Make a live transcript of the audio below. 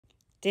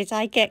Did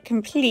I get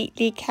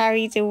completely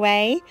carried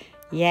away?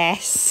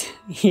 Yes,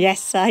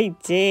 yes I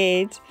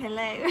did.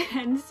 Hello,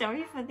 and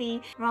sorry for the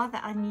rather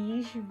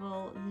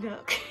unusual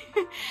look.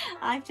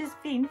 I've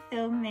just been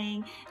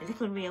filming a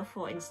little reel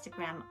for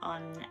Instagram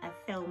on a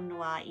film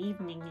noir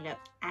evening look,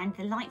 and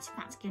the lights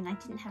were about to go and I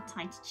didn't have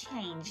time to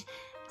change.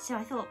 So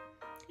I thought,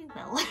 oh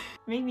well,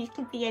 maybe it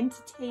could be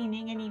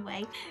entertaining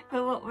anyway.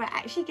 But what we're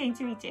actually going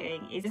to be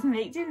doing is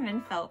making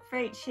and felt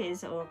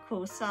brooches or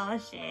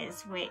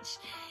corsages, which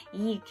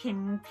you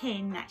can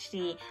pin.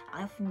 Actually,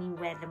 I often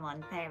wear them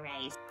on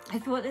berets. I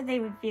thought that they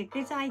would be a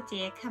good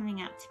idea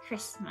coming up to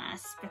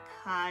Christmas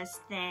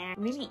because they're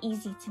really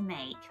easy to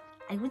make.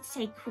 I would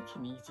say quick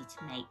and easy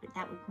to make, but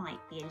that might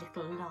be a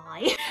little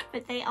lie.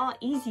 But they are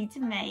easy to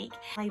make.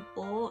 I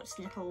bought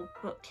little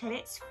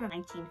booklets from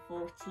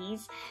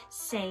 1940s,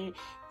 so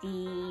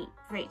the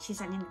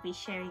brooches I'm going to be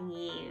showing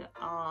you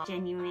are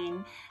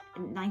genuine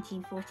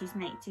 1940s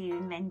make do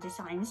and mend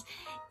designs.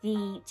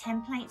 The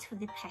templates for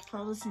the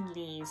petals and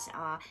leaves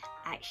are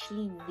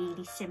actually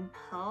really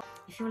simple.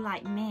 If you're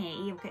like me,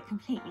 you'll get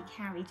completely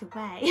carried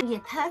away. Yeah,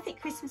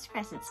 perfect Christmas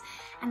presents.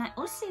 And I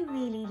also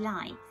really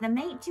like the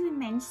make do and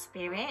mend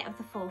spirit of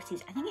the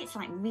 40s. I think it's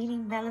like really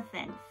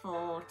relevant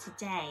for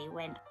today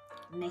when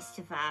most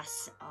of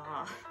us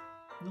are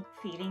not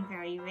feeling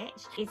very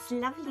rich. It's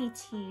lovely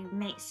to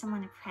make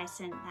someone a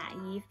present that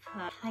you've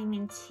put time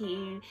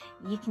into.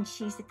 You can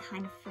choose the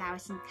kind of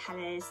flowers and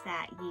colours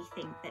that you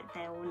think that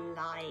they'll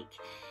like.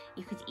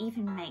 You could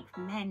even make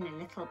men a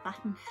little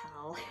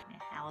buttonhole. I don't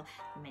know how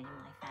men in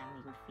my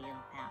family would feel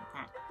about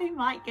that. They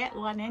might get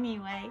one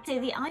anyway. So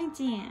the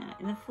idea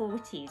in the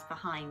 40s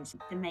behind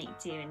the make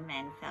do and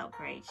mend felt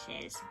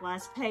brooches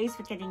was clothes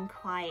were getting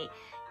quite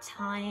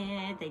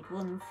tired, they'd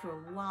worn them for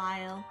a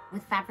while.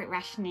 With fabric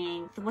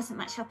rationing, there wasn't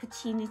much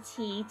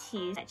opportunity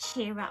to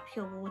cheer up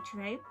your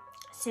wardrobe.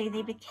 So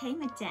they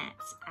became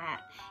adept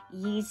at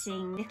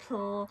using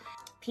little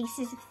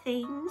pieces of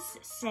things.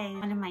 So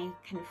one of my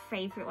kind of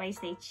favourite ways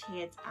they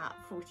cheered up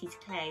 40s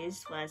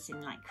clothes was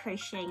in like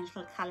crocheting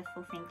little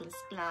colourful fingerless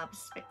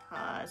gloves,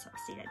 because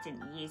obviously that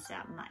didn't use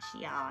up much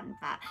yarn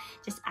but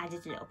just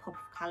added a little pop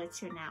of colour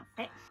to an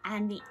outfit.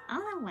 And the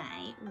other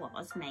way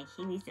was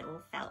making these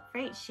little felt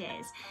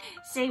brooches.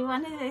 So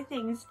one of the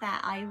things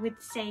that I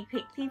would say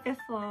quickly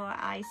before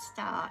I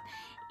start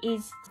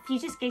is if you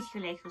just go to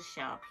your local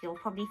shop, you'll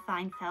probably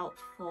find felt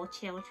for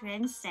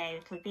children, so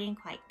it'll be in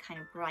quite kind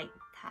of bright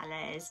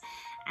colours.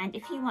 And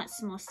if you want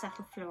some more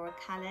subtle floral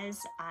colours,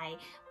 I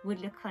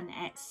would look on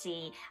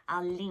Etsy.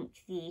 I'll link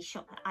the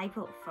shop that I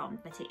bought from,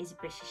 but it is a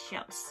British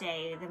shop, so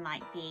there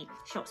might be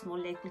shops more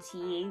local to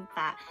you,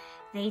 but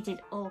they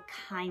did all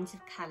kinds of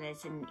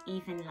colours and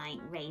even like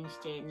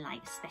ranged in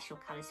like special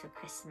colours for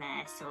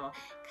Christmas or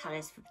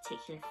colours for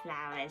particular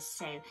flowers,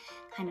 so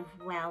kind of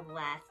well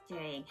worth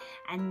doing.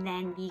 And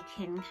then you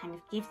can kind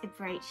of give the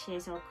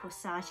brooches or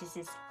corsages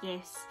as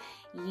gifts.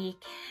 You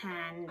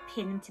can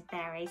pin them to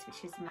berets,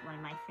 which is one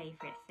of my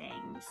favourite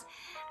things.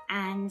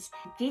 And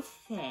the good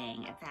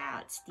thing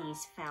about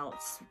these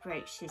felt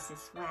brooches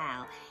as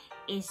well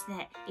is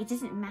that it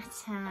doesn't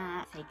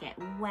matter if they get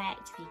wet,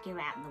 if you go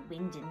out in the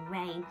wind and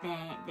rain,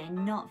 they're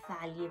not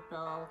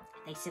valuable.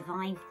 They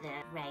survive the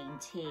rain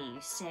too.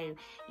 So,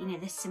 you know,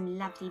 there's some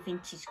lovely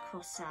vintage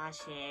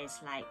corsages,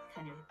 like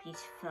kind of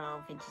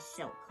beautiful vintage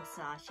silk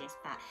corsages,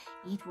 but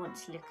you'd want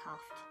to look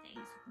after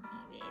those, wouldn't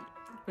you, really?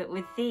 But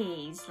with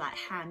these, like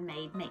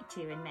handmade make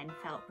do and mend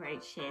felt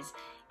brooches,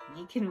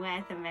 you can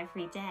wear them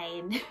every day.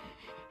 And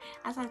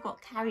as I've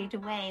got carried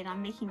away and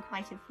I'm making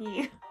quite a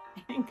few, I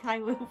think I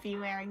will be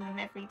wearing them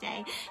every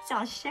day. So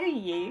I'll show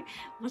you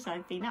what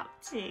I've been up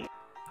to.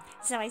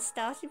 So I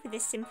started with a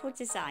simple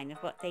design of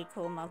what they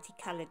call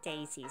multicoloured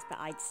daisies, but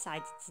I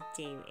decided to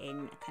do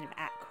in a kind of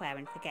aqua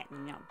and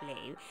forget-me-not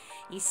blue.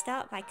 You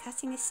start by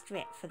cutting a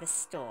strip for the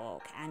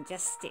stalk and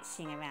just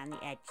stitching around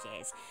the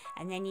edges,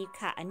 and then you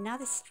cut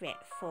another strip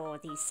for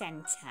the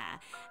centre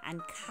and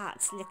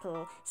cut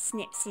little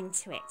snips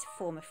into it to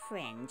form a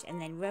fringe,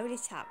 and then roll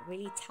it up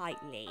really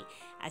tightly,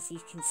 as you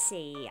can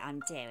see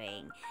I'm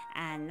doing,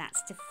 and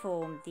that's to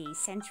form the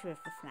centre of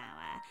the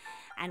flower.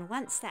 And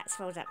once that's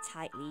rolled up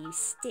tightly, you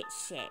stitch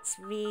it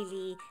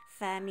really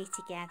firmly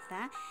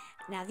together.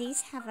 Now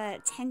these have a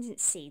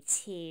tendency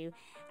to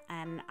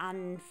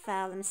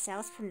unfurl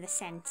themselves from the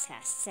centre,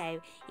 so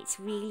it's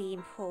really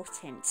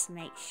important to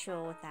make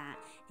sure that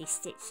the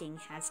stitching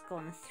has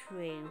gone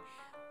through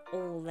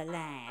all the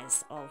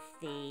layers of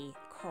the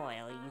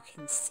coil. You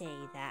can see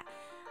that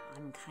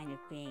I'm kind of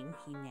being,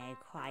 you know,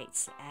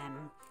 quite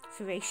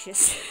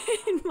ferocious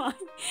in my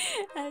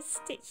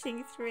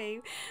stitching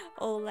through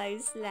all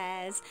those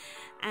layers.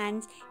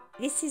 And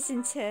this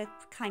isn't a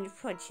kind of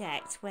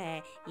project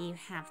where you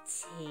have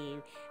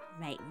to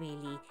make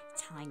really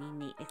tiny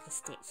neat little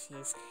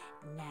stitches.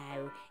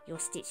 No, your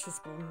stitches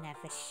will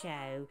never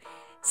show.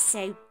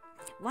 So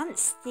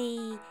once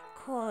the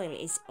coil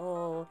is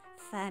all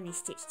firmly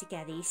stitched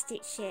together, you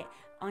stitch it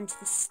onto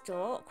the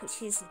stalk,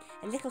 which is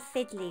a little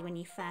fiddly when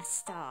you first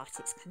start.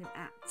 It's kind of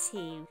apt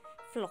to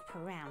flop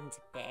around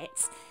a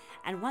bit.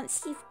 And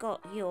once you've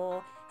got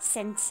your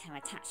centre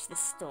attached to the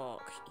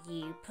stalk,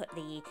 you put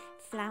the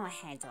flower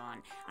head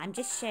on. I'm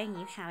just showing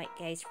you how it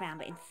goes round,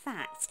 but in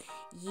fact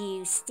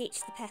you stitch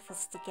the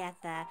petals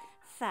together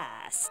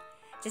first,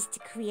 just to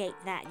create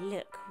that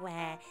look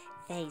where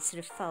they sort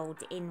of fold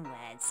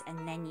inwards,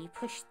 and then you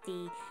push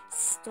the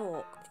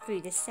stalk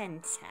through the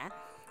centre,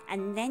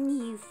 and then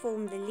you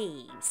form the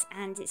leaves.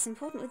 And it's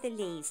important with the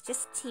leaves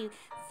just to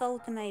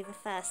fold them over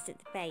first at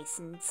the base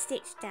and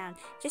stitch down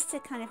just a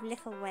kind of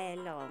little way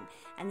along,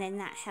 and then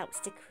that helps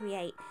to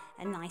create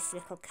a nice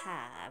little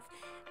curve.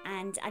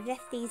 And I've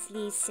left these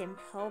leaves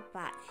simple,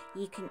 but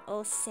you can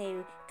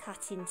also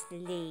cut into the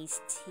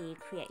leaves to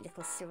create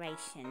little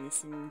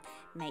serrations and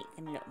make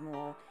them look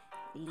more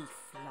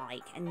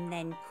leaf-like, and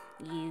then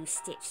you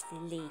stitch the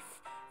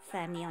leaf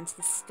firmly onto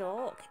the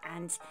stalk,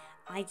 and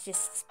I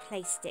just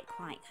placed it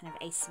quite kind of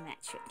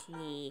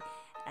asymmetrically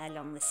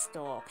along the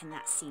stalk, and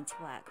that seemed to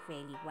work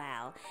really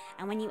well.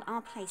 And when you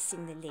are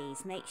placing the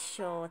leaves, make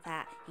sure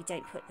that you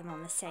don't put them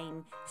on the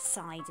same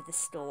side of the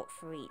stalk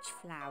for each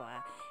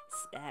flower.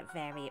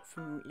 Vary it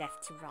from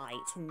left to right,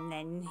 and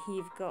then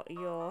you've got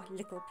your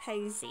little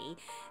posy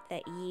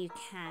that you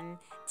can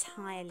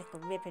tie a little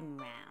ribbon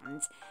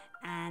round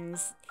and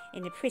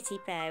in a pretty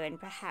bow, and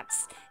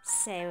perhaps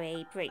sew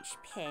a brooch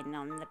pin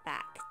on the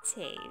back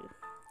too.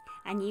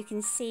 And you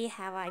can see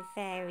how I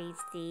varied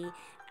the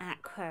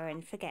aqua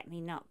and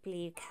forget-me-not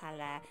blue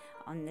colour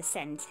on the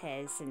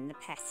centres and the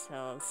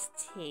petals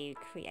to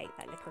create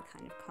that little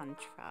kind of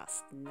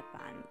contrast in the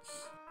bunch.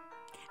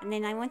 And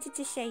then I wanted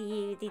to show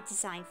you the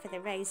design for the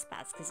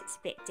rosebuds because it's a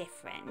bit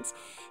different.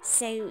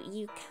 So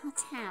you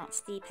cut out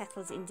the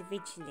petals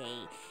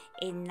individually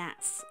in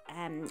that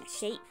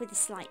shape with a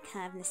slight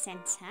curve in the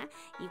centre.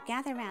 You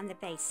gather around the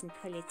base and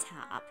pull it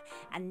up,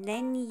 and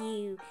then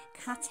you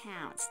cut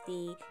out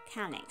the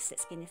calyx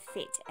that's going to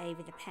fit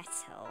over the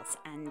petals,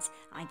 and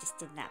I just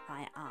did that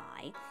by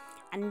eye.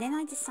 And then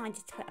I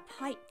decided to put a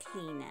pipe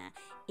cleaner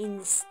in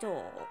the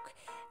stalk,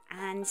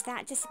 and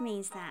that just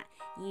means that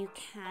you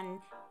can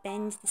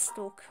bend the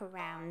stalk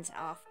around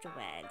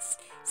afterwards.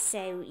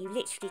 So you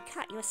literally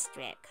cut your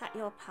strip, cut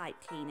your pipe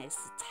cleaner just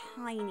a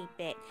tiny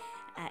bit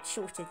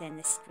shorter than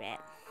the strip,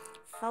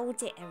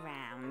 fold it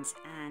around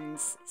and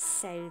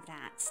sew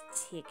that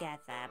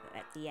together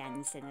at the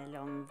ends and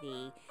along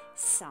the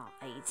side,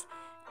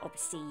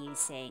 obviously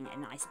using a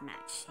nice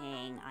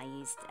matching. I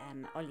used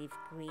olive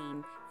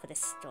green for the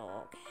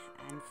stalk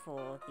and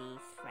for the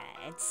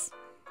threads.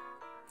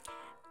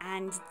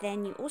 And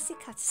then you also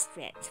cut a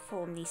strip to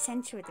form the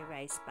centre of the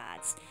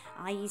rosebuds.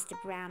 I used a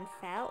brown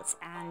felt,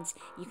 and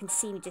you can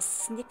see me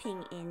just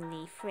snipping in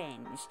the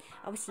fringe.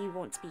 Obviously you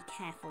want to be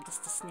careful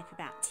just to snip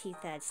about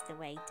 2/3 of the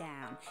way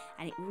down,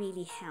 and it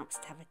really helps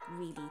to have a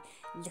really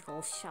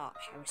little sharp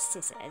pair of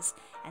scissors,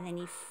 and then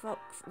you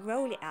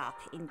roll it up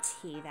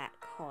into that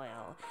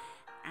coil,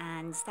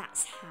 and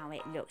that's how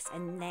it looks.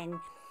 And then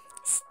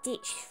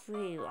stitch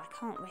through, I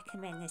can't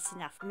recommend this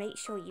enough, make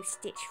sure you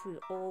stitch through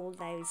all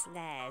those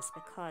layers,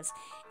 because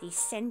the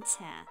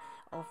centre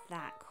of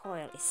that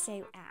coil is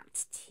so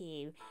apt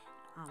to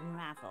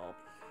unravel.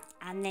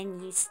 And then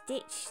you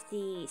stitch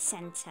the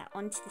centre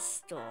onto the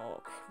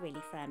stalk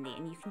really firmly,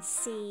 and you can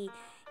see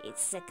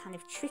it's kind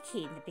of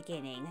tricky in the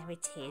beginning. There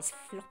it is,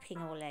 flopping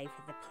all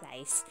over the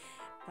place.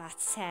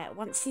 But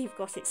once you've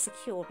got it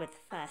secured with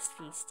the first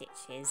few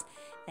stitches,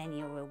 then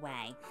you're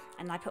away.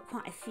 And I put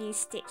quite a few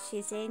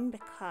stitches in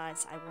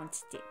because I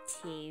wanted it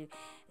to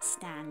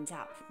stand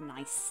up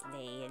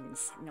nicely and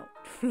not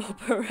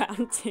flop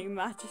around too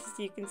much, as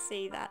you can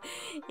see that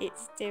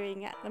it's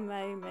doing at the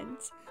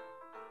moment.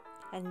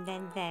 And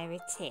then there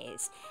it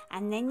is.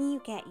 And then you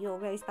get your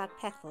rosebud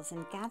petals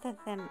and gather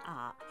them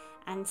up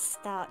and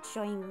start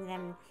joining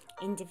them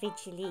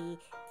individually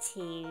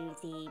to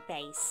the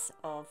base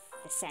of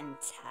the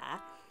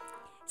centre.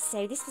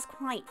 So this was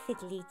quite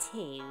fiddly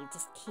too,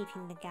 just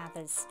keeping the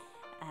gathers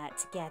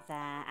together,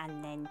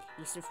 and then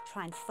you sort of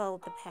try and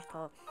fold the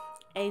petal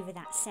over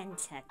that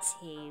centre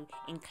to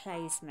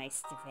enclose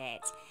most of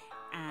it,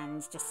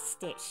 and just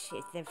stitch.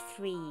 There are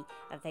 3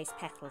 of those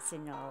petals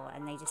in all,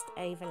 and they just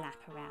overlap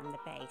around the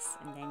base,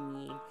 and then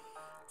you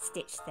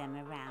stitch them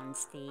around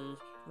the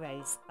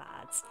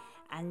rosebuds.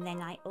 And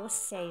then I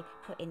also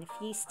put in a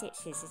few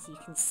stitches, as you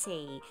can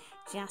see,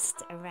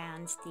 just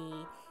around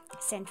the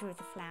centre of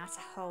the flower to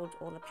hold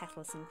all the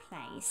petals in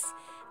place.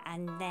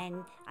 And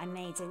then I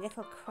made a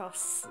little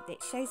cross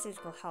that shows a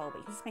little hole, but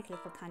you can just make a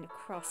little kind of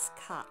cross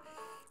cut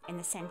in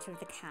the centre of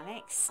the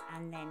calyx,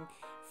 and then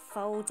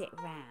fold it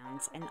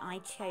round. And I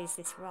chose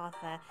this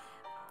rather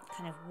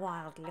kind of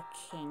wild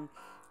looking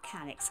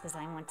calyx because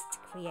I wanted to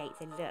create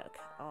the look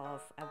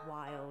of a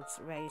wild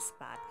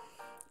rosebud.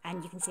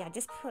 And you can see I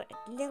just put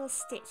little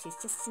stitches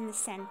just in the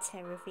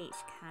centre of each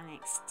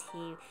calyx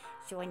to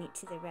join it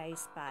to the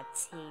rosebud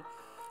to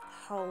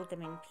hold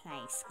them in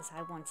place, because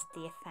I wanted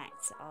the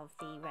effect of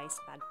the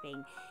rosebud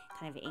being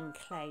kind of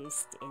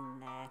enclosed in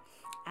there.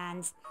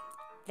 And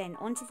then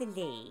onto the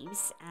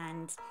leaves,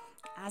 and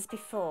as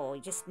before,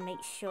 just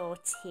make sure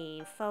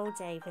to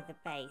fold over the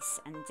base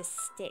and just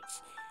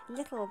stitch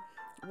little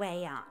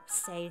way up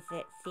so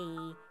that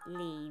the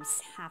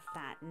leaves have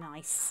that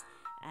nice,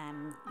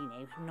 you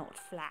know, not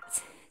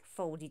flat,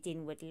 folded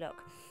inward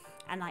look.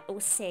 And I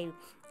also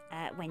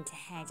went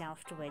ahead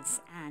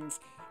afterwards and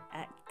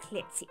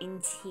clipped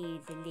into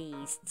the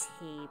leaves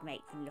to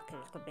make them look a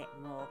little bit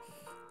more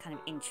kind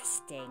of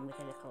interesting with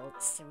a little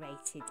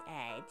serrated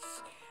edge.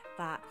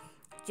 But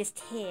just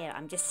here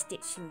I'm just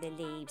stitching the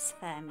leaves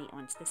firmly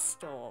onto the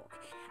stalk.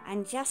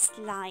 And just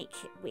like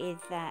with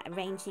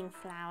arranging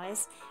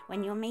flowers,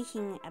 when you're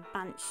making a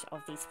bunch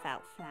of these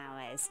felt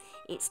flowers,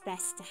 it's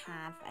best to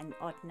have an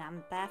odd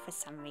number. For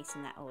some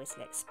reason that always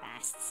looks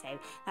best. So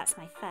that's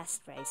my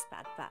first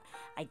rosebud, but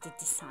I did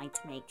decide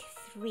to make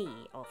 3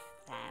 of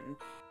them.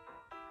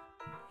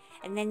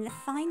 And then the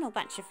final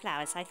bunch of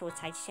flowers I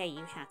thought I'd show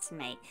you how to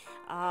make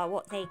are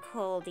what they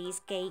call these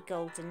gay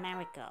golden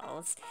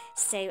marigolds.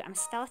 So I'm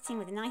starting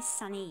with a nice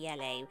sunny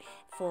yellow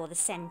for the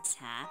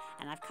centre,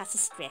 and I've cut a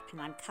strip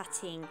and I'm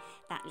cutting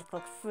that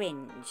little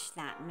fringe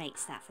that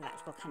makes that for that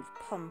little kind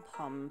of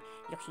pom-pom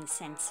looking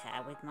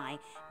centre with my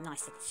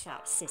nice little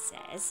sharp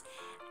scissors,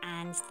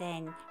 and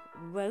then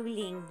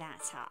rolling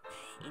that up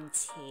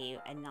into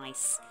a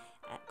nice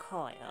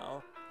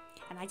coil.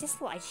 And I just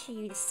thought I'd show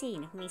you the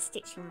scene of me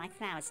stitching my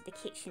flowers at the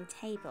kitchen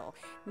table,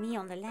 me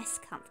on the less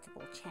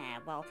comfortable chair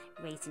while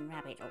Raisin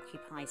Rabbit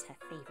occupies her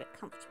favourite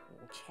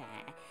comfortable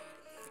chair.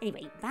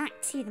 Anyway,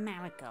 back to the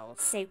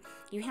marigolds. So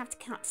you have to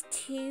cut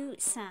 2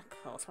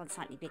 circles, one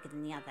slightly bigger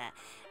than the other,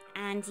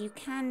 and you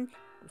can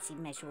obviously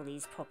measure all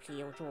these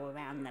properly or draw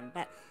around them,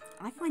 but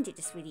I find it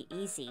just really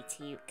easy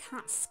to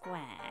cut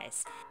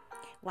squares,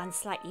 one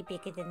slightly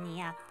bigger than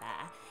the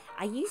other.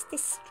 I used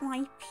this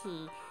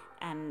stripy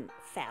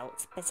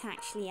felt, but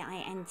actually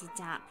I ended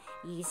up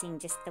using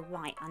just the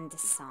white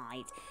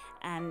underside.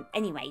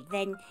 Anyway,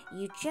 then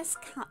you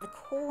just cut the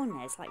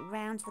corners, like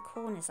round the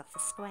corners off the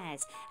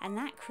squares, and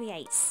that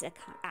creates a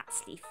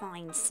absolutely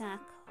fine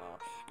circle,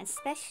 and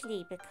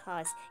especially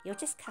because you're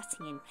just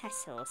cutting in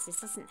petals.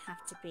 This doesn't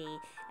have to be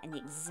an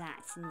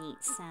exact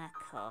neat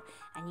circle,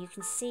 and you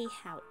can see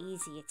how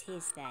easy it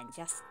is then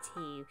just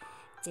to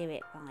do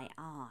it by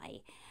eye.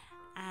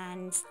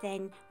 And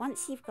then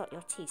once you've got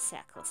your 2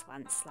 circles,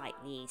 one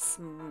slightly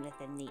smaller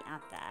than the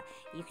other,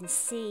 you can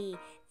see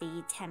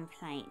the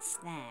templates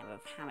there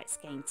of how it's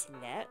going to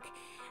look,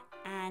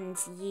 and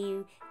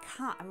you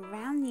cut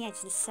around the edge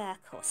of the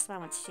circle. So I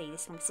want to show you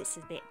this one because it's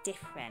a bit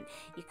different.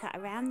 You cut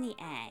around the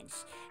edge,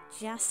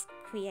 just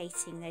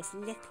creating those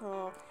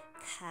little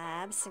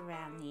curves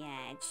around the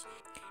edge.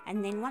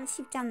 And then once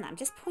you've done that, I'm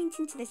just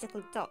pointing to those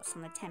little dots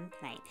on the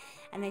template,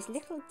 and those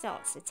little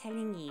dots are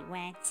telling you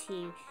where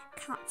to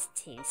cut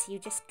to. So you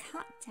just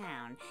cut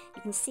down.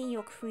 You can see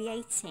you're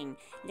creating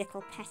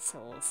little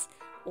petals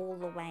all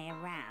the way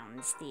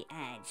around the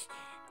edge,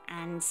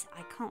 and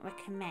I can't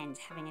recommend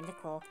having a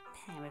little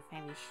pair of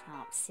very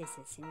sharp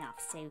scissors enough.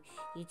 So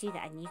you do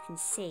that and you can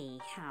see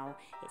how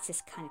it's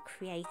just kind of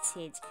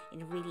created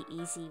in a really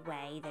easy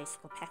way those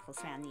little petals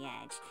around the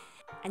edge.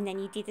 And then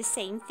you do the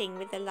same thing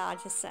with the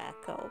larger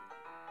circle.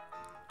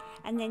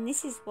 And then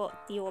this is what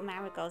your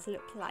marigolds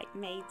look like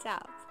made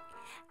up.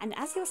 And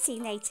as you'll see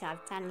later,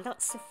 I've done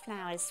lots of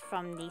flowers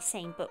from the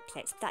same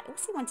booklets, but I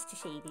also wanted to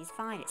show you these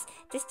violets,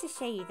 just to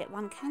show you that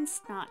one can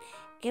start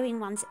going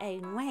one's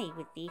own way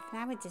with the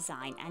flower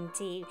design and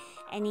do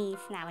any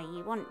flower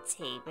you want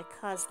to,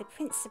 because the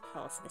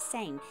principles are the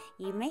same.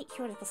 You make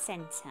your little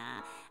centre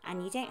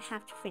and you don't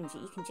have to fringe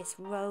it, you can just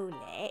roll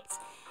it,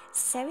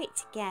 sew it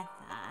together,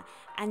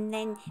 and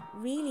then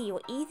really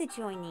you're either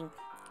joining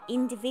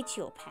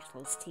individual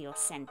petals to your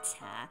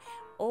centre,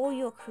 or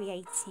you're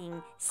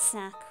creating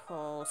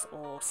circles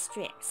or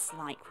strips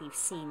like we've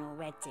seen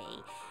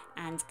already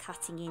and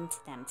cutting into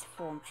them to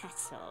form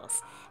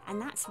petals.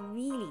 And that's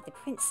really the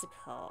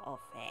principle of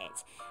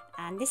it.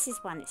 And this is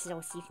one that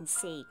also, you can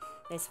see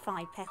there's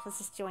 5 petals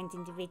just joined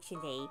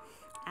individually,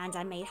 and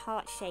I made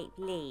heart-shaped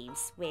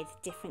leaves with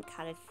different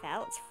coloured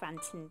felt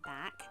front and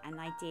back, and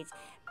I did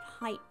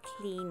pipe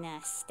cleaner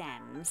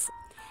stems.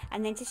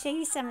 And then to show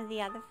you some of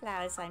the other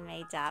flowers I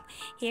made up,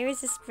 here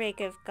is a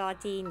sprig of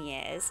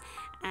gardenias,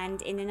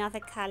 and in another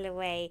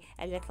colourway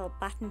a little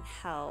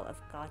buttonhole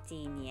of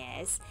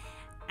gardenias,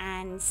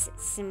 and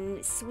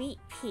some sweet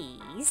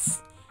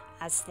peas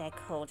as they're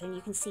called, and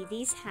you can see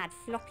these had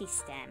floppy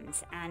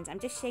stems, and I'm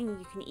just showing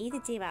you can either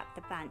do up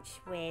the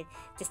bunch with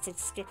just a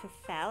strip of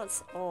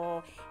felt,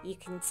 or you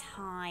can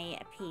tie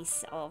a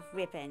piece of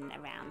ribbon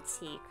around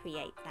to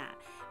create that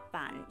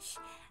bunch.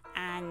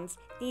 And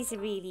these are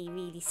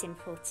really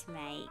simple to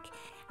make,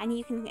 and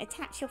you can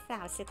attach your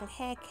flowers to little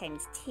hair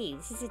combs too.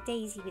 This is a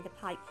daisy with a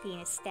pipe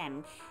cleaner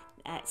stem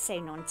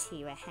sewn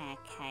onto a hair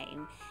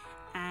comb,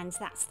 and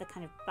that's the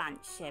kind of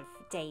bunch of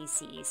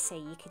daisies, so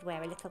you could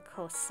wear a little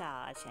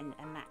corsage and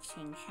a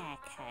matching hair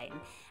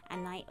comb.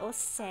 And I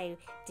also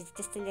did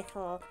just a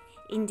little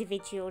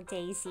individual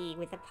daisy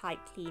with a pipe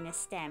cleaner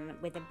stem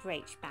with a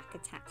brooch back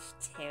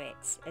attached to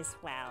it as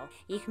well.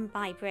 You can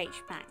buy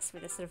brooch backs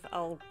with a sort of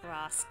old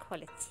brass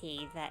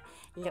quality that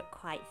look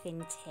quite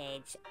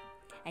vintage,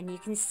 and you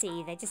can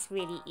see they're just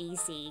really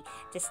easy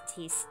just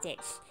to stitch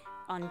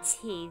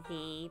onto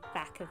the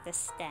back of the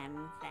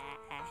stem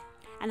there.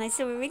 And I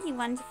saw a really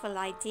wonderful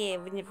idea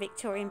with the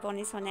Victorian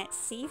bonnets on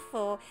Etsy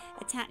for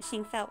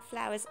attaching felt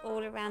flowers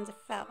all around a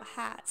felt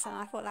hat, and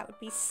I thought that would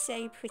be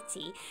so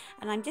pretty.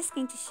 And I'm just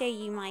going to show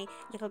you my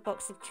little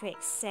box of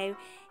tricks. So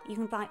you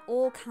can buy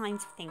all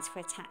kinds of things for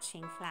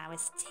attaching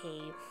flowers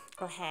to,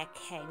 or hair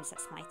combs,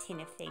 that's my tin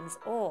of things,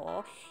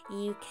 or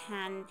you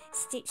can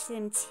stitch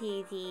them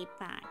to the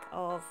back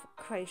of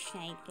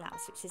crochet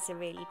gloves, which is a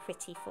really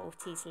pretty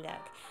 40s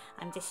look.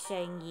 I'm just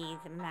showing you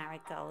the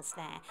marigolds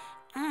there.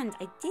 And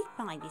I did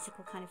buy these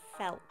little kind of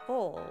felt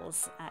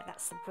balls,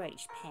 that's the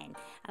brooch pin,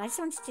 and I just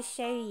wanted to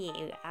show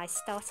you, I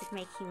started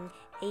making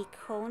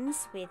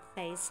acorns with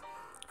those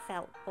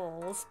felt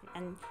balls,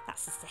 and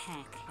that's just a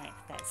hair clip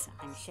that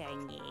I'm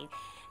showing you.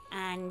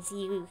 And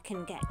you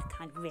can get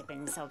kind of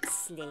ribbons,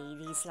 obviously.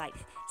 These like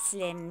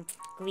slim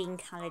green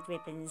coloured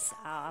ribbons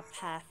are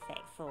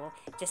perfect for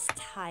just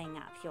tying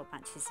up your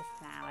bunches of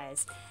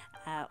flowers,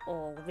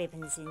 or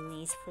ribbons in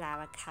these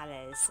flower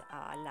colours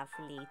are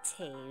lovely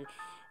too.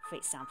 For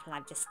example,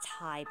 I've just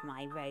tied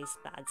my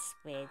rosebuds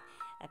with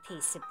a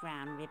piece of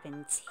brown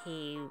ribbon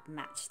to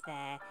match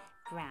their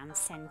brown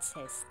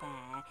centres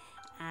there.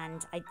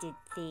 And I did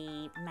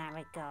the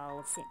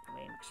marigolds, they weren't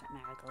very much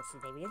like marigolds,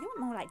 did they? They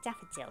were more like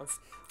daffodils.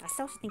 I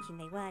started thinking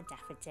they were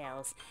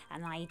daffodils,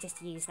 and I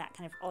just used that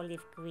kind of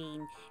olive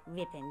green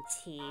ribbon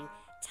to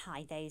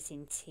tie those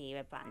into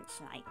a bunch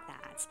like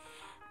that.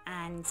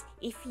 And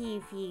if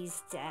you've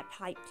used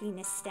pipe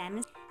cleaner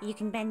stems, you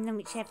can bend them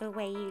whichever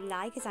way you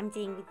like, as I'm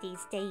doing with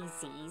these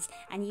daisies.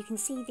 And you can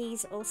see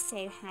these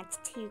also had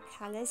two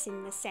colours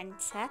in the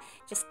centre,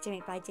 just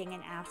by doing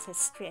an outer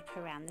strip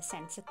around the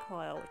centre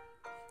coil.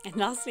 And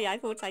lastly, I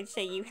thought I'd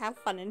show you how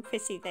fun and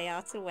pretty they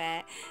are to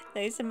wear.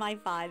 Those are my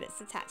violets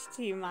attached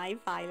to my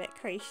violet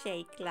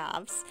crochet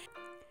gloves.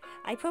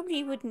 I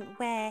probably wouldn't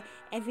wear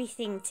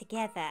everything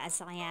together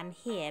as I am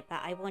here,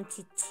 but I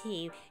wanted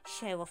to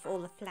show off all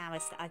the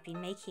flowers that I've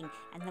been making,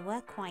 and there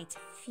were quite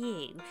a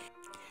few.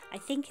 I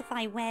think if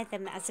I wear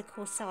them as a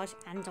corsage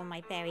and on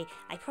my berry,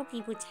 I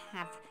probably would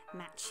have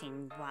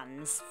matching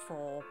ones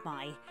for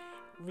my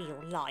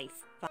real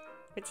life.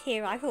 But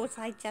here I thought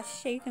I'd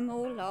just show them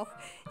all off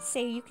so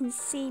you can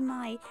see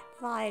my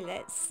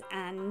violets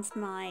and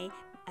my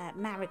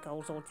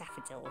marigolds, or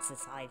daffodils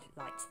as I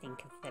like to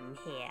think of them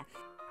here.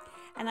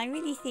 And I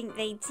really think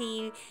they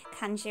do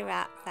conjure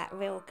up that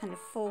real kind of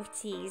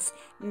 40s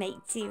make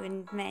do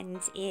and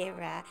mend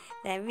era.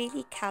 They're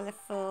really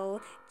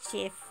colourful,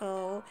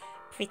 cheerful,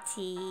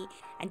 pretty,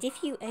 and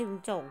if you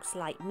own dogs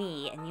like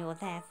me and you're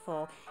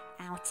therefore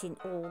out in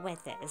all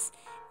weathers,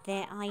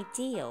 they're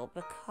ideal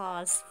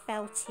because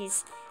felt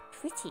is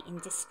pretty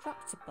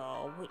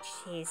indestructible, which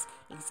is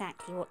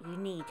exactly what you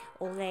need.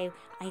 Although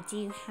I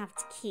do have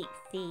to keep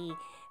the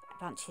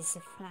bunches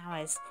of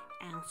flowers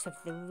out of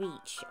the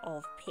reach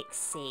of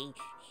Pixie,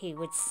 who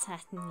would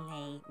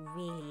certainly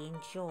really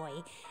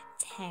enjoy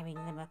tearing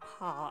them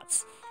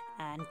apart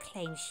and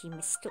claim she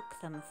mistook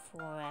them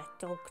for a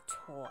dog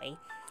toy.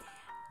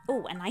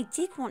 Oh, and I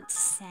did want to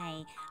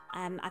say,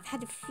 I've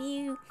had a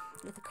few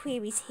little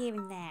queries here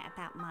and there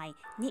about my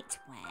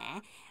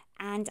knitwear,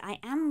 and I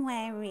am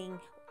wearing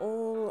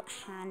all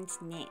hand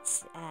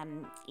knit,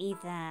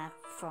 either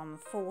from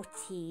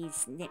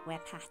 40s knitwear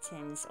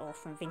patterns or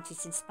from vintage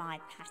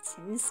inspired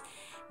patterns,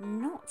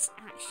 not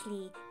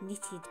actually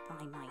knitted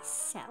by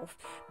myself,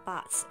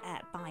 but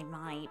by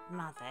my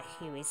mother,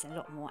 who is a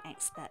lot more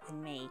expert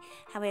than me.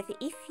 However,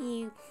 if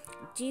you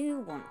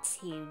do want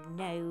to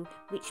know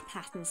which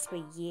patterns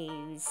were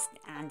used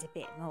and a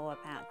bit more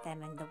about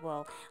them and the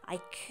wool, I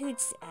could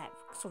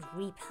sort of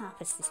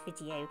repurpose this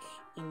video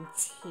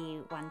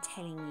into one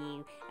telling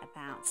you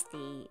about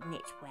the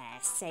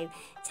knitwear. So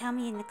tell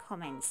me in the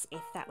comments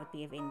if that would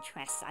be of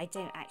interest. I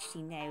don't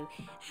actually know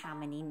how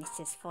many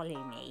knitters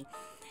follow me.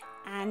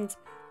 And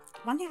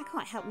one thing I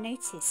can't help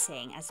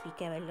noticing as we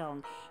go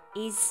along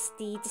is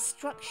the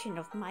destruction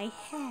of my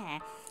hair.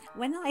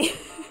 When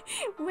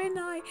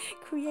I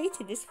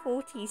created this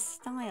 40s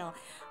style,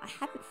 I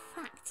hadn't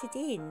factored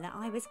in that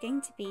I was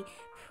going to be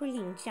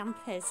pulling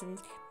jumpers and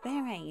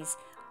berets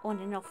on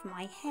and off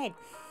my head.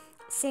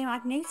 So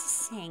I'm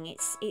noticing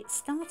it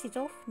started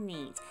off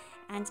neat,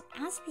 and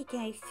as we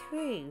go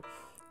through,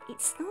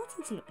 it's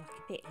starting to look like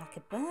a bit like a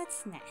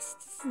bird's nest,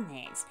 isn't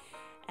it?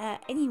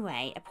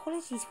 Anyway,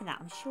 apologies for that.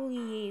 I'm sure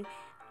you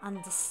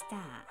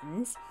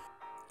understand.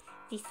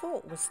 The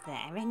thought was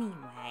there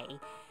anyway.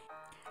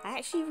 I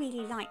actually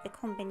really like the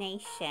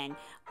combination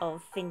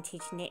of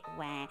vintage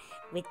knitwear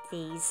with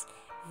these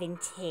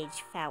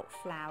vintage felt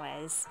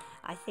flowers.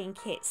 I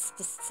think it's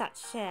just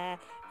such a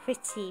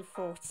pretty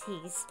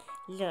 40s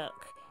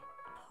look,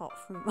 apart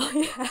from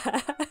my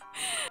hair.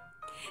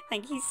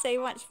 Thank you so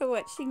much for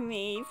watching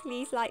me.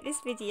 Please like this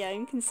video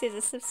and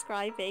consider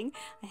subscribing.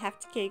 I have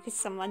to go because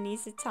someone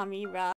needs a tummy rub.